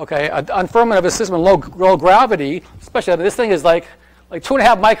 Okay, an unfurlment of a system in low gravity, especially this thing is like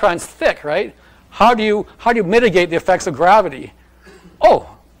 2.5 microns thick, right? How do you mitigate the effects of gravity? Oh,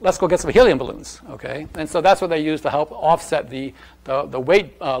 let's go get some helium balloons, okay? And so that's what they use to help offset the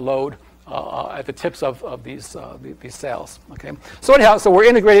weight load at the tips of these sails, okay? So anyhow, so we're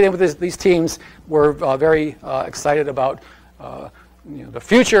integrated in with these teams. We're very excited about the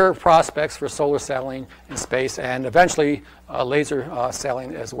future prospects for solar sailing in space and eventually laser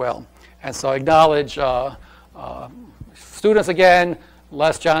sailing as well. And so I acknowledge students again,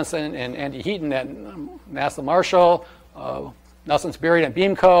 Les Johnson and Andy Heaton at NASA Marshall, Nelson Spirian at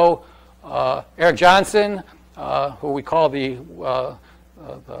Beamco, Eric Johnson, who we call the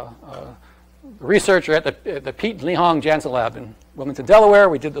researcher at the Pete Lehong Janssen Lab in Wilmington, Delaware.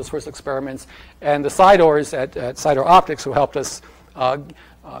 We did those first experiments. And the Sidors at Sidor Optics, who helped us.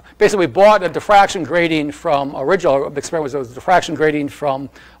 Basically, we bought a diffraction grating from, original experiment was a diffraction grating from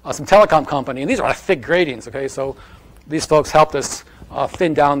some telecom company. And these are thick gratings, okay? So these folks helped us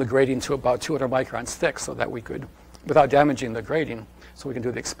thin down the grating to about 200 microns thick so that we could, without damaging the grating, so we can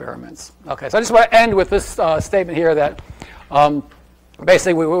do the experiments. Okay, so I just want to end with this statement here that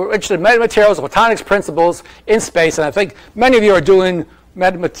basically we were interested in metamaterials, photonics principles in space, and I think many of you are doing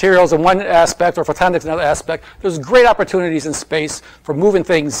metamaterials in one aspect or photonics in another aspect. There's great opportunities in space for moving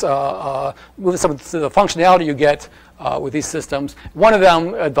things, moving some of the functionality you get with these systems. One of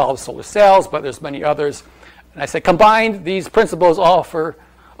them involves solar sails, but there's many others. And I say combined, these principles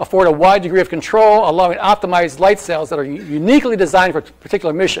afford a wide degree of control, allowing optimized light sails that are uniquely designed for a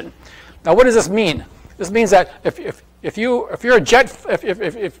particular mission. Now, what does this mean? This means that if if you're a jet,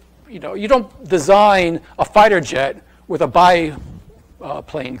 if you know, you don't design a fighter jet with a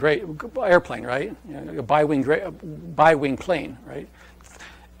biplane airplane, right? You know, a bi-wing plane, right?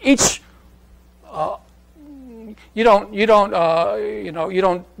 Each you don't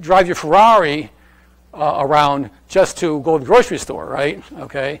drive your Ferrari around just to go to the grocery store, right?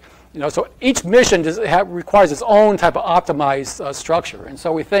 Okay, you know, so each mission requires its own type of optimized structure, and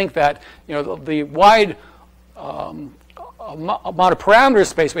so we think that, you know, the wide amount of parameter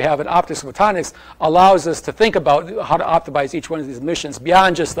space we have in optics and photonics allows us to think about how to optimize each one of these missions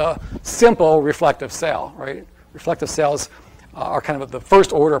beyond just a simple reflective sail, right? Reflective sails are kind of the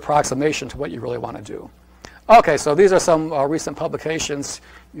first order approximation to what you really want to do. Okay, so these are some recent publications.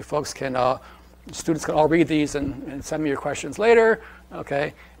 You folks can, students can all read these and send me your questions later.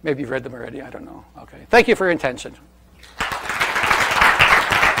 Okay, maybe you've read them already, I don't know. Okay, thank you for your attention.